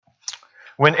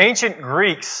When ancient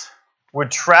Greeks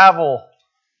would travel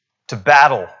to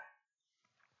battle,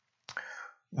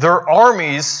 their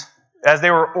armies, as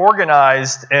they were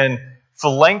organized in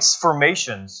phalanx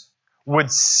formations,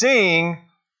 would sing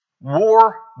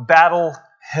war battle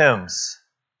hymns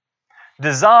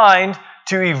designed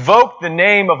to evoke the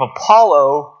name of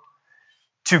Apollo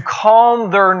to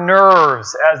calm their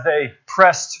nerves as they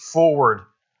pressed forward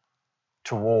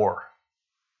to war.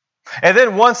 And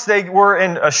then once they were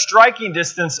in a striking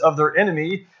distance of their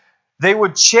enemy, they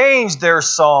would change their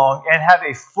song and have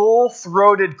a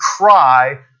full-throated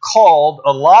cry called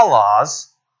alalas,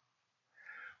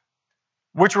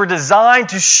 which were designed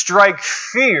to strike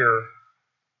fear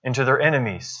into their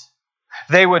enemies.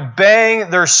 They would bang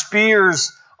their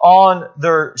spears on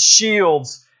their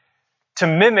shields to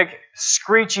mimic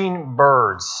screeching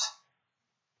birds.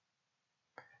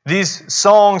 These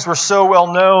songs were so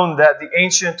well known that the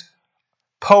ancient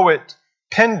poet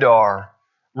Pindar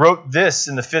wrote this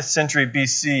in the 5th century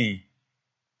BC.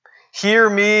 Hear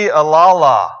me,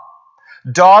 Alala,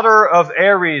 daughter of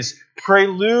Ares,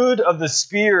 prelude of the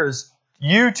spears,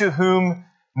 you to whom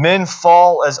men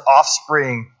fall as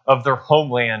offspring of their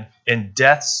homeland in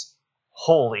death's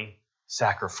holy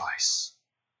sacrifice.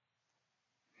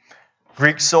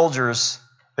 Greek soldiers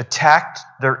attacked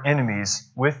their enemies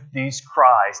with these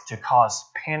cries to cause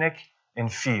panic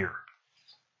and fear.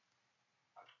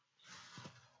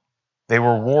 They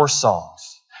were war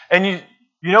songs. And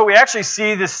you know, we actually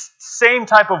see this same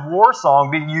type of war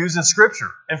song being used in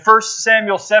Scripture. In 1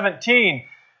 Samuel 17,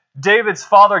 David's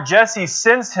father Jesse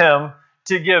sends him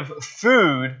to give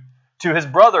food to his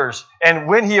brothers. And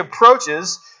when he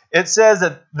approaches, it says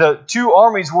that the two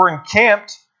armies were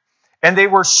encamped and they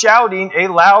were shouting a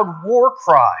loud war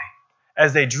cry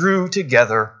as they drew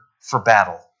together for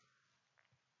battle.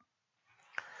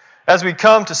 As we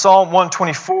come to Psalm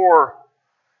 124,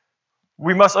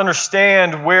 we must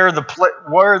understand where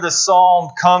the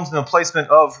psalm comes in the placement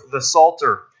of the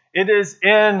Psalter. It is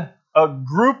in a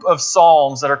group of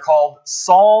psalms that are called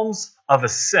Psalms of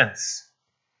Ascents.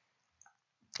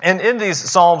 And in these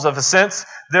Psalms of Ascents,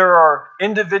 there are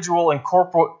individual and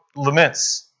corporate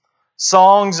laments,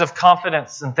 songs of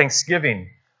confidence and thanksgiving,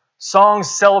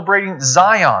 songs celebrating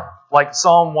Zion, like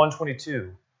Psalm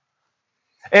 122.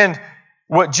 And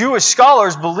what Jewish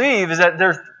scholars believe is that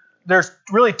there's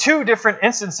really two different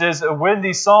instances of when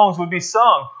these songs would be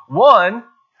sung. One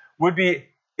would be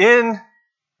in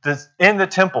the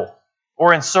temple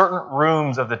or in certain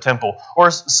rooms of the temple.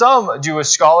 Or some Jewish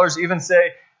scholars even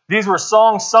say these were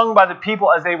songs sung by the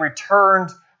people as they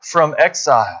returned from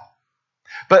exile.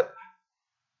 But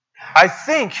I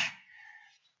think,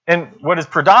 and what is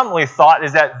predominantly thought,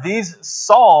 is that these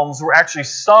psalms were actually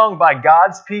sung by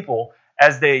God's people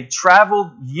as they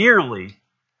traveled yearly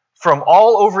from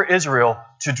all over Israel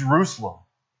to Jerusalem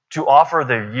to offer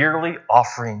their yearly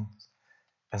offering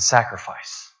and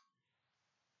sacrifice.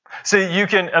 So you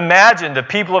can imagine the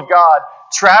people of God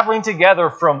traveling together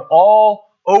from all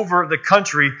over the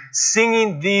country,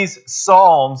 singing these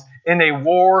psalms in a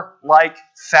warlike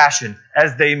fashion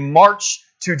as they march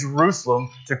to Jerusalem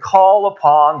to call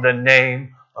upon the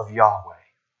name of Yahweh.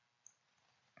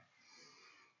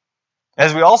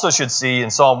 As we also should see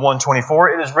in Psalm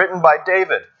 124, it is written by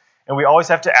David. And we always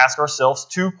have to ask ourselves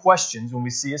two questions when we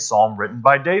see a psalm written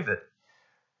by David.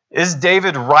 Is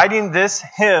David writing this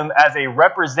hymn as a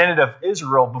representative of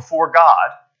Israel before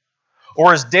God?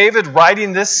 Or is David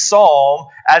writing this psalm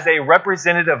as a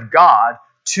representative of God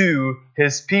to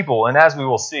his people? And as we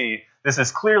will see, this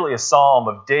is clearly a psalm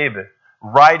of David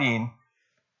writing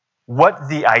what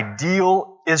the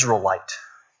ideal Israelite,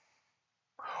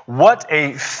 what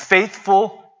a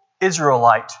faithful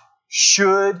Israelite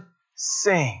should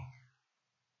sing.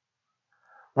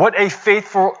 What a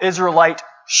faithful Israelite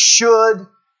should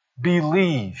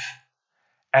believe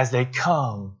as they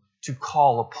come to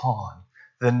call upon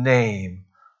the name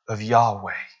of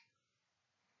Yahweh.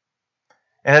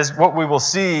 And as what we will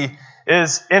see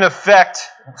is, in effect,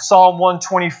 Psalm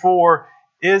 124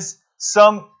 is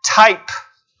some type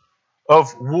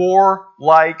of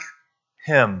warlike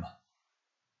hymn.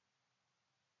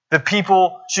 The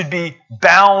people should be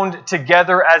bound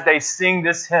together as they sing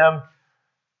this hymn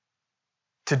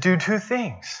to do two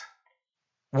things.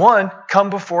 One, come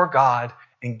before God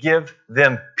and give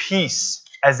them peace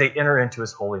as they enter into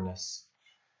His holiness.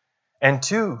 And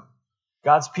two,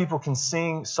 God's people can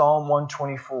sing Psalm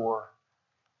 124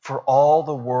 for all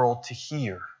the world to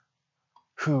hear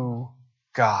who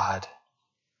God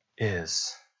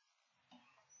is.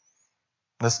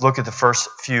 Let's look at the first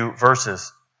few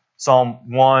verses. Psalm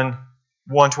 1,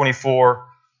 124,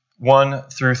 1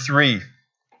 through 3.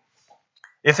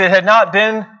 If it had not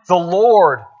been the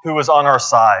Lord who was on our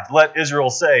side, let Israel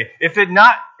say, if it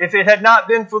had not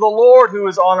been for the Lord who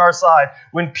was on our side,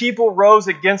 when people rose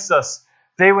against us,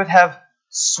 they would have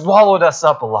swallowed us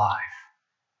up alive.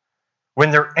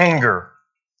 When their anger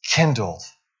kindled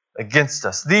against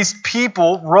us, these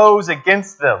people rose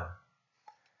against them.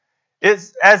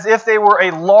 It's as if they were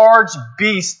a large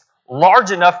beast,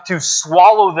 large enough to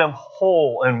swallow them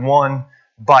whole in one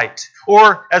bite.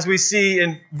 Or, as we see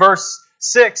in verse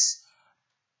 6,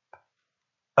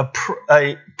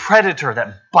 a predator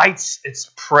that bites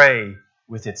its prey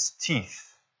with its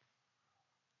teeth.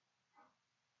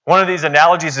 One of these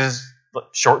analogies is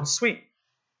short and sweet.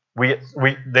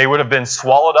 They would have been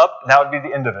swallowed up, and that would be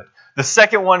the end of it. The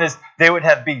second one is they would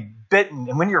have been bitten.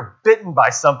 And when you're bitten by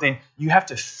something, you have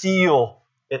to feel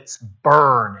its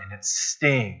burn and its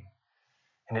sting.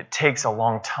 And it takes a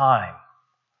long time.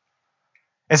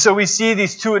 And so we see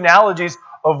these two analogies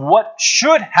of what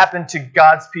should happen to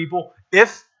God's people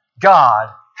if God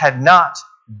had not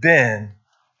been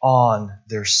on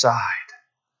their side.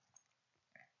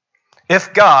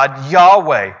 If God,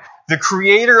 Yahweh, the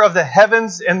creator of the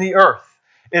heavens and the earth,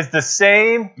 is the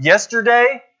same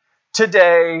yesterday,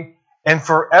 today, and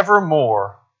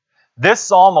forevermore, this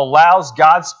psalm allows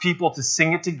God's people to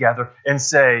sing it together and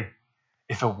say,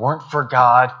 if it weren't for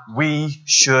God, we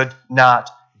should not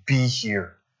be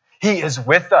here. He is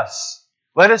with us.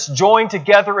 Let us join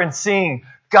together and sing,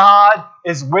 God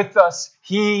is with us.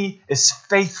 He is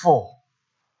faithful.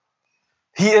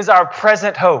 He is our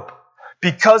present hope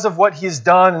because of what He has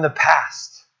done in the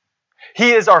past.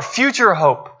 He is our future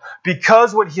hope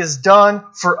because what He has done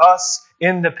for us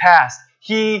in the past.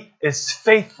 He is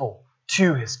faithful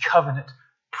to His covenant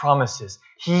promises.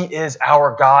 He is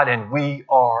our God and we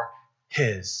are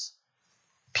His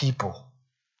people.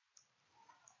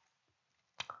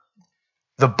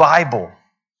 The Bible,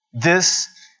 this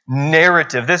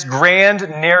narrative, this grand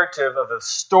narrative of the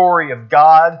story of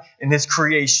God and His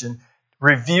creation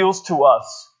reveals to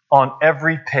us on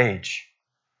every page,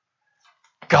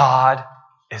 God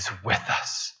is with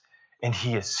us and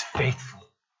He is faithful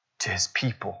to His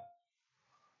people.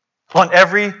 On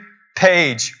every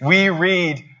page, we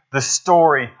read the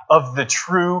story of the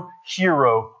true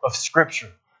hero of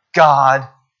Scripture, God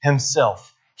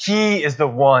Himself. He is the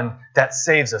one that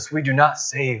saves us. We do not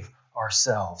save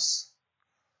ourselves.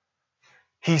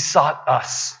 He sought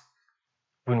us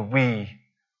when we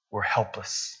were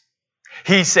helpless.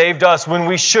 He saved us when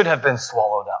we should have been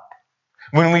swallowed up,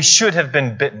 when we should have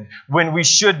been bitten, when we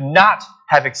should not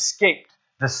have escaped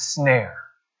the snare.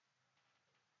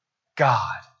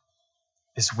 God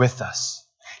is with us.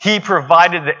 He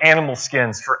provided the animal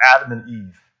skins for Adam and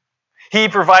Eve. He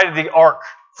provided the ark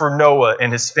for Noah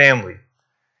and his family.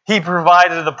 He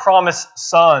provided the promised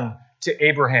son to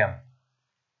Abraham.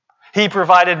 He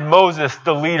provided Moses,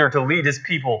 the leader, to lead his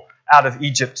people out of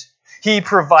Egypt. He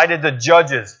provided the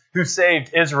judges who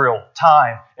saved Israel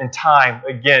time and time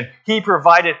again. He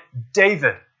provided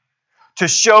David to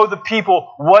show the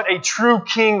people what a true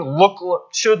king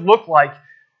should look like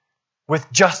with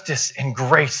justice and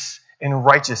grace and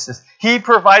righteousness. He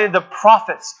provided the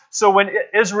prophets, so when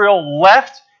Israel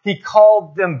left, He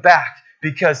called them back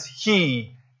because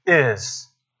He is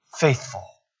faithful.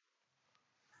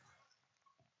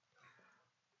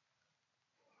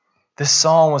 This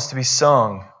psalm was to be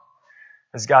sung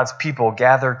as God's people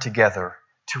gathered together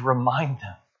to remind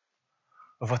them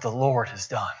of what the Lord has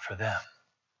done for them.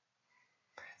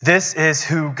 This is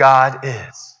who God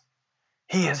is.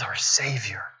 He is our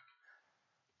Savior.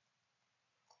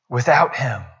 Without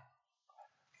Him,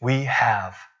 we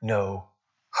have no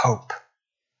hope.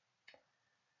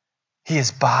 He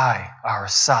is by our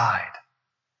side.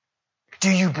 Do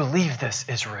you believe this,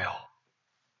 Israel?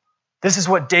 This is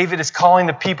what David is calling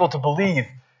the people to believe.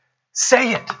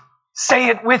 Say it. Say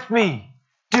it with me.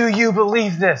 Do you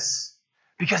believe this?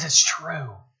 Because it's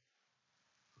true.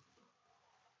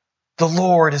 The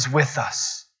Lord is with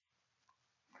us.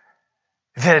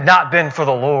 If it had not been for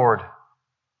the Lord,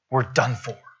 we're done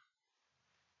for.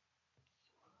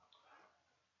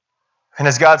 And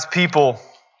as God's people,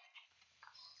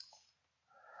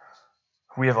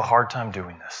 we have a hard time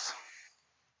doing this.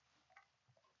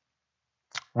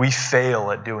 We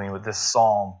fail at doing what this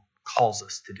psalm calls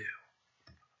us to do.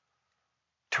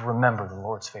 To remember the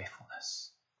Lord's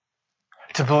faithfulness.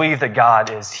 To believe that God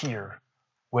is here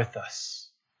with us,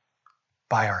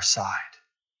 by our side.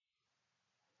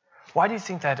 Why do you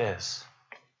think that is?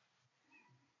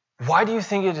 Why do you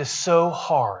think it is so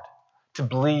hard to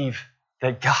believe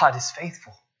that God is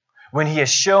faithful when He has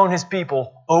shown His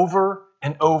people over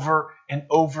and over and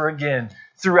over again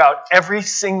throughout every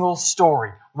single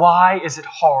story? Why is it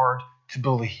hard to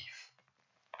believe.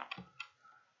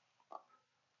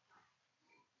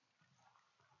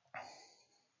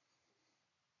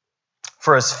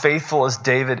 For as faithful as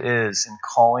David is in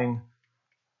calling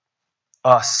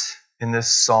us in this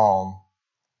psalm,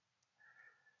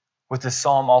 what this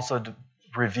psalm also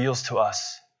reveals to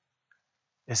us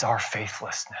is our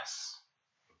faithlessness.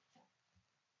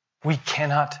 We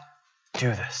cannot do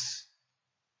this.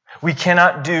 We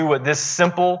cannot do what this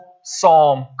simple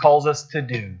psalm calls us to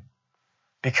do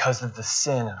because of the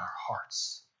sin in our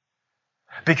hearts.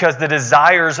 Because the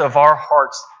desires of our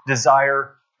hearts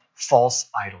desire false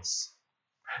idols.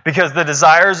 Because the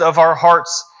desires of our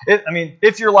hearts,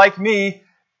 if you're like me,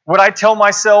 what I tell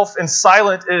myself in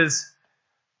silent is,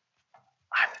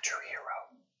 I'm the true hero.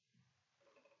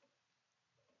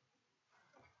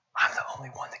 I'm the only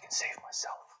one that can save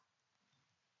myself.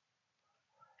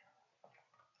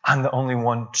 I'm the only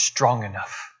one strong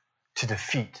enough to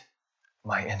defeat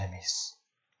my enemies.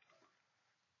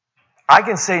 I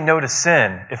can say no to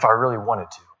sin if I really wanted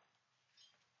to.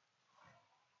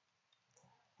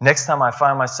 Next time I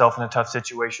find myself in a tough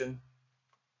situation,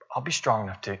 I'll be strong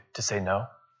enough to say no.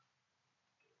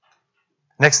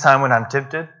 Next time when I'm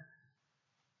tempted,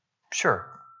 sure,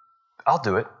 I'll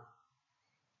do it.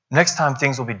 Next time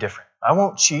things will be different. I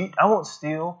won't cheat. I won't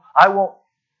steal. I won't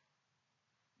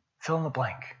fill in the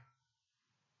blank.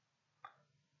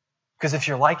 Because if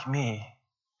you're like me,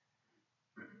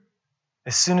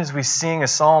 as soon as we sing a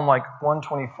psalm like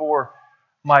 124,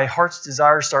 my heart's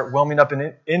desires start whelming up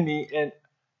in me, and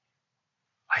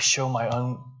I show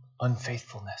my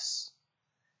unfaithfulness,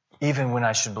 even when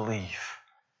I should believe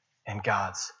in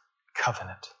God's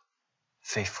covenant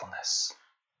faithfulness.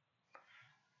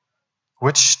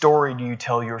 Which story do you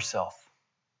tell yourself?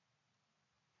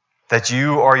 That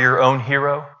you are your own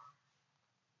hero?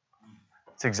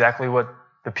 It's exactly what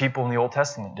the people in the Old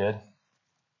Testament did.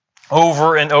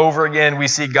 Over and over again, we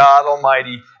see God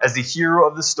Almighty as the hero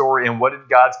of the story, and what did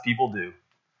God's people do?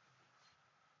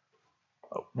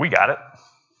 We got it.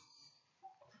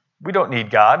 We don't need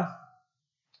God.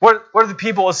 What are the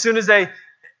people, as soon as they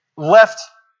left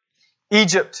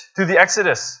Egypt through the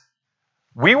Exodus?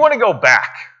 We want to go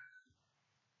back.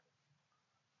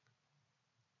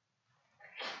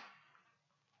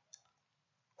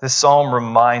 This psalm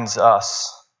reminds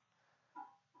us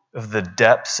of the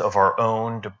depths of our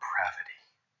own depravity.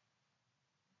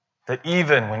 That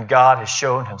even when God has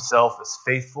shown himself as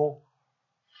faithful,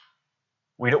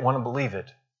 we don't want to believe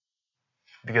it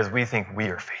because we think we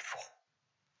are faithful.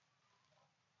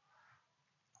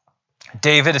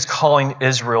 David is calling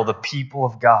Israel, the people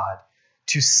of God,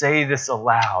 to say this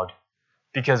aloud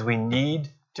because we need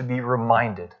to be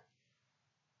reminded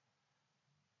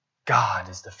God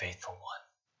is the faithful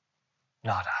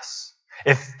one, not us.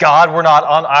 If God were not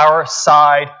on our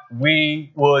side,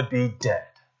 we would be dead.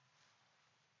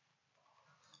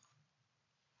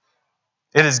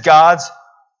 It is God's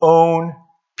own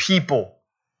people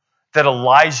that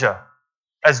Elijah,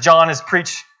 as John has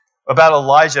preached about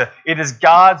Elijah, it is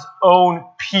God's own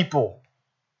people.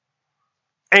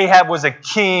 Ahab was a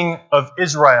king of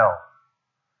Israel.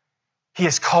 He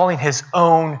is calling his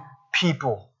own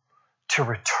people to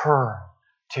return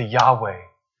to Yahweh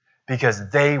because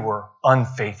they were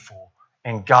unfaithful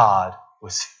and God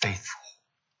was faithful.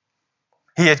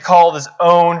 He had called his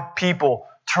own people,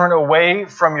 turn away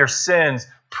from your sins,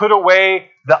 put away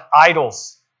the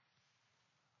idols.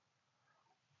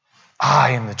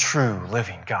 I am the true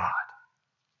living God.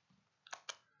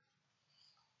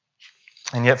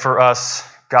 And yet for us,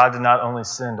 God did not only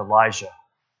send Elijah,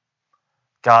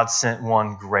 God sent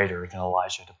one greater than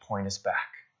Elijah to point us back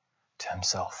to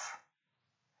himself.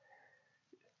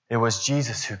 It was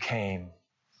Jesus who came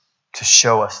to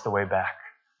show us the way back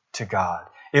to God.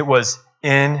 It was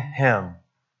in him.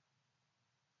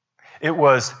 It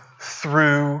was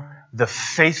through the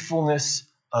faithfulness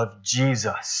of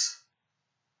Jesus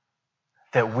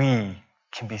that we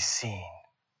can be seen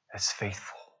as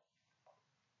faithful.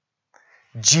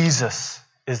 Jesus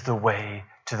is the way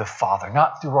to the Father,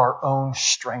 not through our own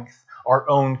strength, our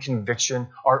own conviction,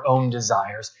 our own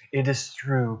desires. It is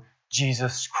through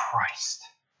Jesus Christ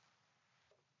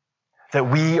that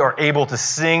we are able to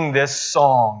sing this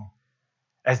song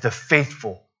as the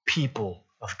faithful people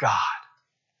of God.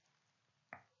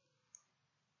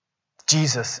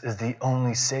 Jesus is the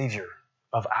only Savior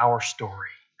of our story.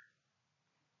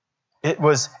 It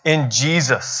was in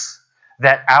Jesus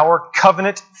that our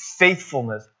covenant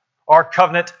faithfulness, our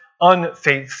covenant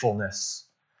unfaithfulness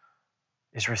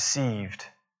is received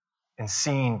and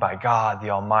seen by God the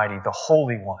Almighty, the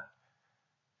Holy One,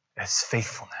 as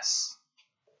faithfulness.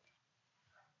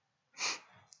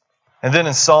 And then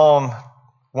in Psalm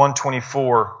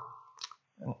 124.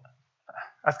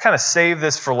 I've kind of saved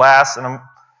this for last, and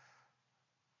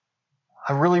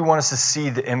I really want us to see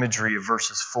the imagery of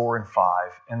verses 4 and 5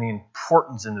 and the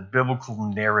importance in the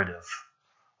biblical narrative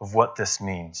of what this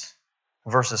means.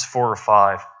 Verses 4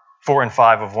 and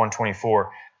 5 of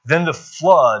 124. Then the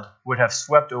flood would have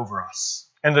swept over us,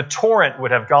 and the torrent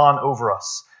would have gone over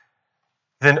us.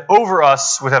 Then over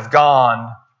us would have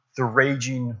gone the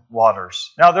raging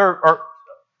waters. Now there are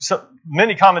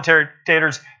many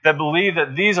commentators that believe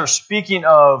that these are speaking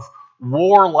of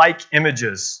warlike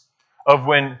images of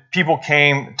when people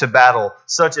came to battle,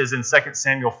 such as in 2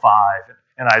 Samuel 5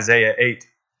 and Isaiah 8.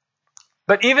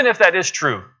 But even if that is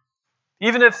true,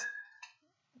 even if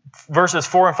verses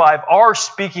 4 and 5 are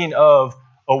speaking of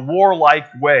a warlike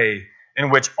way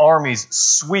in which armies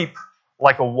sweep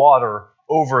like a water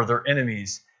over their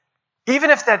enemies, even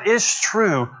if that is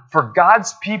true, for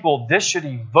God's people, this should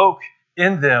evoke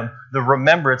in them the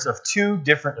remembrance of two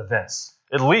different events,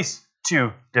 at least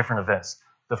two different events.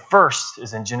 The first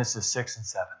is in Genesis 6 and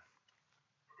 7,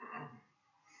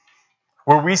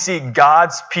 where we see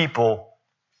God's people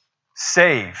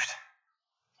saved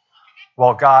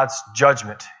while God's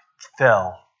judgment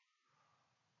fell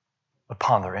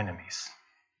upon their enemies.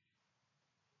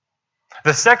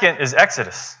 The second is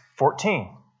Exodus 14,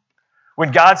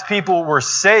 when God's people were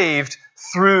saved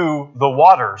through the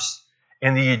waters,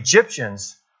 and the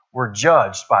Egyptians were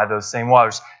judged by those same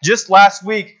waters. Just last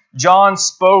week, John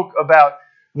spoke about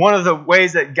one of the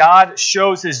ways that God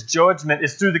shows his judgment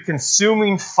is through the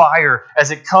consuming fire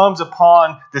as it comes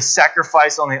upon the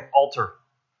sacrifice on the altar.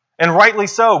 And rightly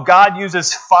so, God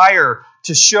uses fire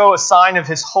to show a sign of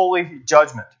his holy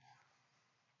judgment.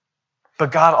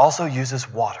 But God also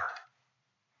uses water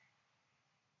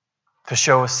to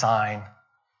show a sign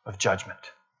of judgment.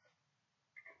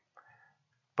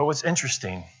 But what's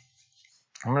interesting,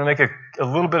 I'm going to make a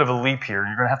little bit of a leap here.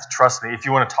 You're going to have to trust me. If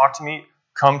you want to talk to me,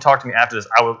 come talk to me after this.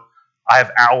 I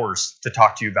have hours to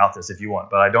talk to you about this if you want,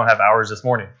 but I don't have hours this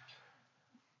morning.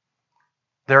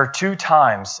 There are two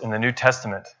times in the New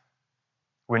Testament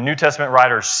when New Testament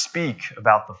writers speak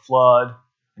about the flood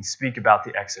and speak about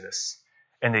the Exodus,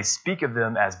 and they speak of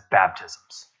them as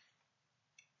baptisms.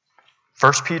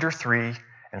 1 Peter 3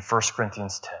 and 1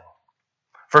 Corinthians 10.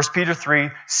 1 Peter 3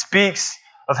 speaks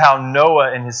of how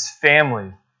Noah and his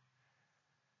family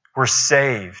were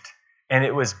saved, and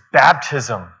it was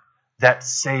baptism that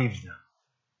saved them.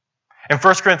 In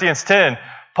 1 Corinthians 10,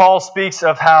 Paul speaks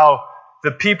of how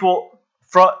the people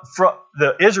from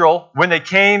the Israel, when they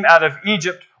came out of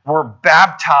Egypt, were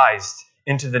baptized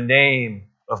into the name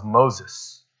of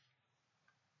Moses.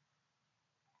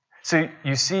 So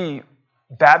you see,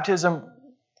 baptism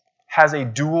has a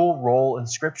dual role in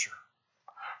Scripture.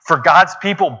 For God's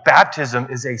people, baptism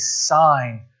is a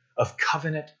sign of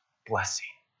covenant blessing.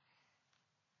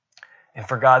 And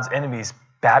for God's enemies,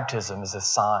 baptism is a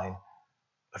sign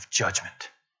of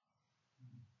judgment.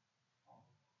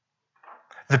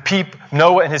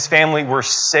 Noah and his family were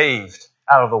saved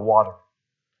out of the water.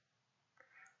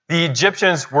 The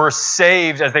Egyptians were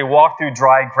saved as they walked through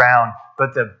dry ground,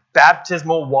 but the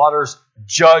baptismal waters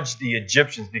judged the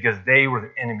Egyptians because they were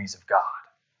the enemies of God.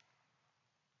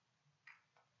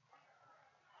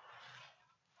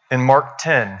 In Mark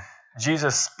 10,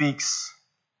 Jesus speaks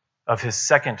of his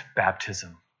second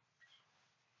baptism,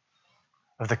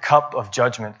 of the cup of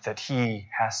judgment that he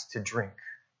has to drink.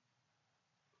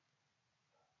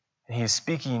 And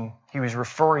he was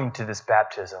referring to this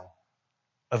baptism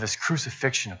of his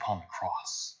crucifixion upon the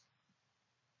cross.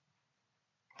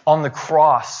 On the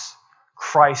cross,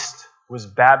 Christ was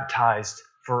baptized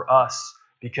for us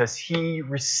because he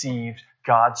received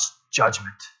God's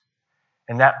judgment.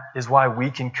 And that is why we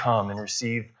can come and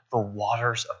receive the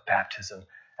waters of baptism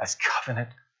as covenant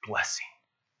blessing.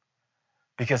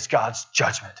 Because God's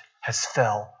judgment has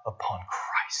fell upon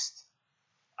Christ,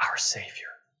 our Savior.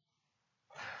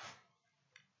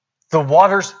 The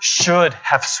waters should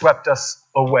have swept us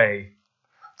away.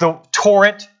 The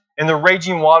torrent and the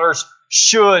raging waters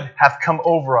should have come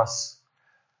over us.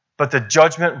 But the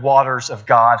judgment waters of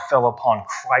God fell upon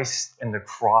Christ and the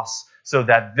cross so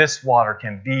that this water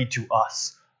can be to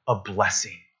us a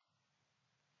blessing.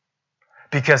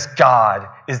 Because God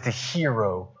is the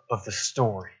hero of the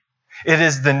story. It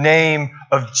is the name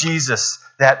of Jesus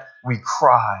that we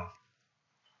cry.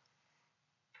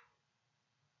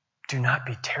 Do not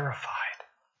be terrified.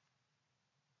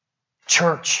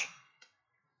 Church,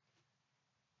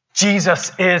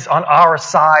 Jesus is on our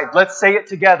side. Let's say it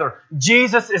together.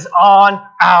 Jesus is on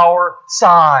our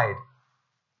side.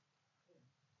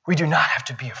 We do not have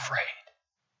to be afraid.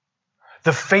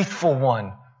 The faithful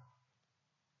one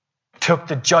took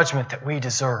the judgment that we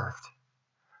deserved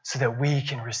so that we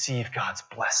can receive God's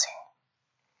blessing.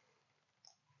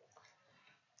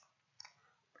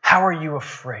 How are you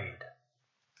afraid?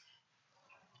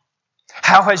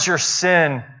 How has your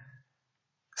sin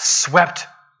swept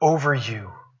over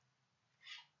you?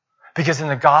 Because in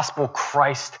the gospel,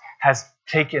 Christ has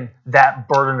taken that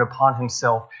burden upon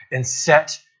himself and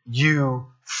set you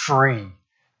free.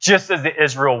 Just as the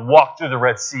Israel walked through the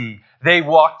Red Sea, they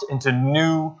walked into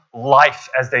new life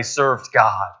as they served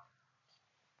God.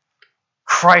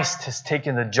 Christ has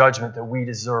taken the judgment that we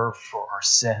deserve for our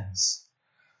sins.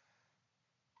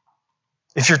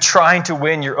 If you're trying to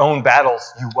win your own battles,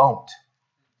 you won't.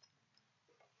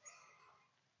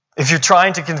 If you're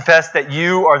trying to confess that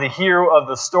you are the hero of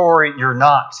the story, you're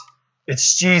not.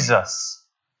 It's Jesus.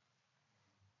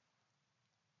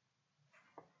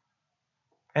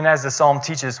 And as the psalm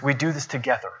teaches, we do this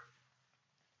together.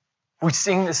 We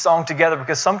sing this song together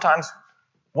because sometimes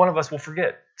one of us will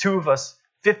forget. 2 of us,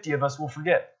 50 of us will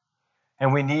forget.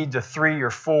 And we need the 3 or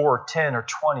 4 or 10 or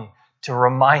 20 to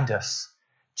remind us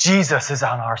Jesus is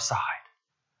on our side.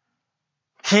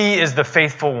 He is the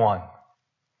faithful one.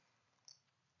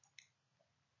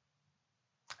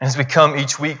 And as we come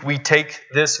each week, we take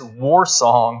this war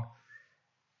song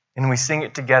and we sing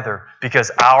it together because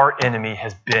our enemy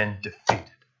has been defeated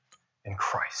in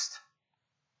Christ.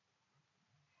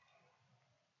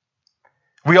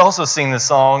 We also sing this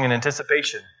song in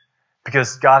anticipation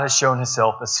because God has shown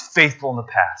himself as faithful in the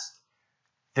past.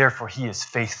 Therefore, he is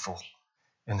faithful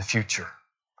in the future.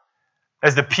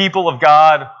 As the people of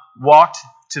God walked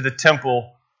to the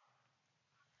temple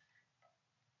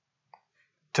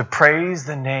to praise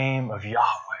the name of Yahweh,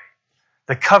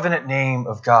 the covenant name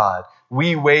of God,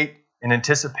 we wait in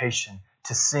anticipation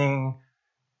to sing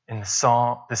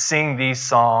these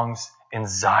songs in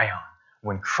Zion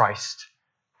when Christ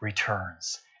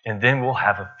returns. And then we'll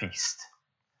have a feast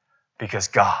because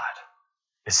God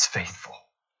is faithful.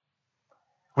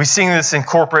 We sing this in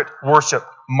corporate worship,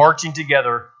 marching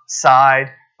together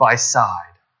side by side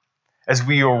as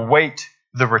we await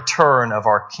the return of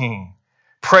our King.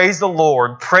 Praise the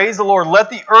Lord. Praise the Lord. Let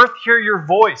the earth hear your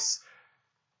voice.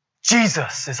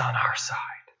 Jesus is on our side.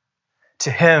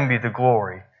 To him be the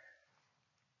glory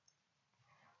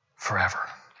forever.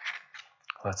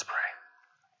 Let's pray.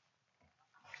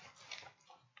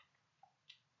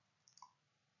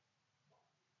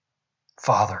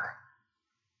 Father,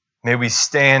 may we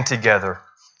stand together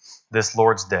this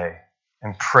Lord's Day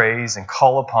and praise and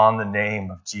call upon the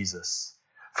name of Jesus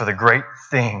for the great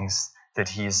things that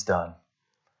he has done.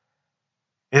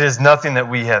 It is nothing that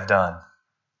we have done,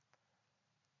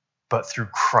 but through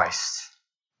Christ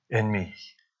in me.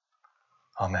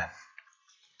 Amen.